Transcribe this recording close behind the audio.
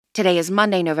Today is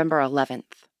Monday, November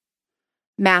 11th.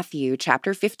 Matthew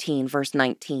chapter 15, verse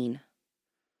 19.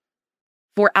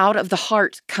 For out of the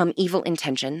heart come evil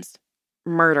intentions,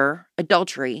 murder,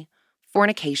 adultery,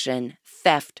 fornication,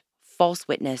 theft, false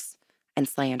witness, and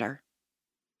slander.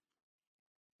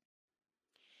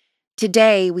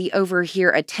 Today, we overhear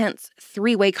a tense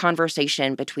three-way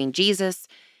conversation between Jesus,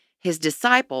 his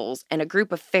disciples, and a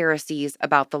group of Pharisees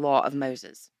about the law of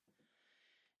Moses.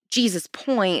 Jesus'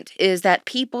 point is that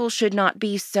people should not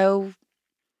be so,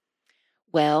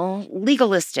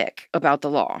 legalistic about the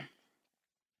law.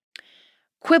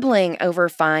 Quibbling over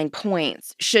fine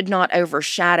points should not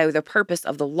overshadow the purpose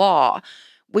of the law,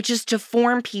 which is to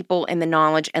form people in the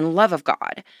knowledge and love of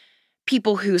God,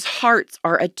 people whose hearts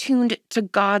are attuned to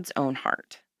God's own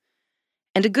heart.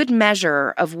 And a good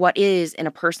measure of what is in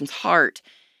a person's heart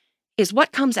is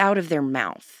what comes out of their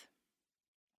mouth.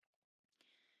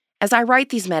 As I write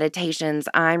these meditations,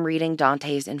 I'm reading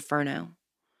Dante's Inferno.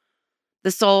 The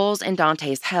souls in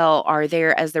Dante's hell are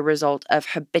there as the result of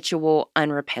habitual,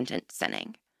 unrepentant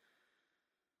sinning.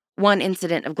 One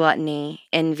incident of gluttony,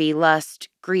 envy, lust,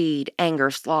 greed, anger,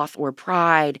 sloth, or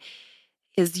pride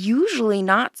is usually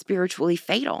not spiritually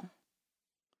fatal.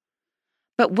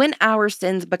 But when our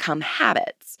sins become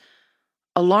habits,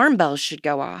 alarm bells should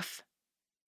go off.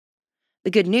 The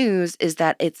good news is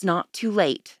that it's not too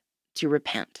late to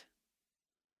repent.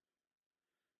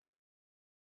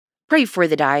 Pray for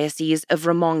the diocese of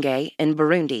Rumonge in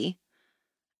Burundi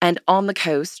and on the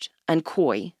coast,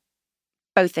 Nkoi,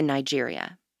 both in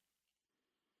Nigeria.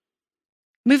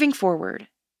 Moving forward,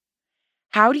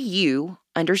 how do you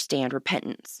understand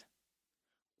repentance?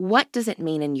 What does it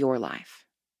mean in your life?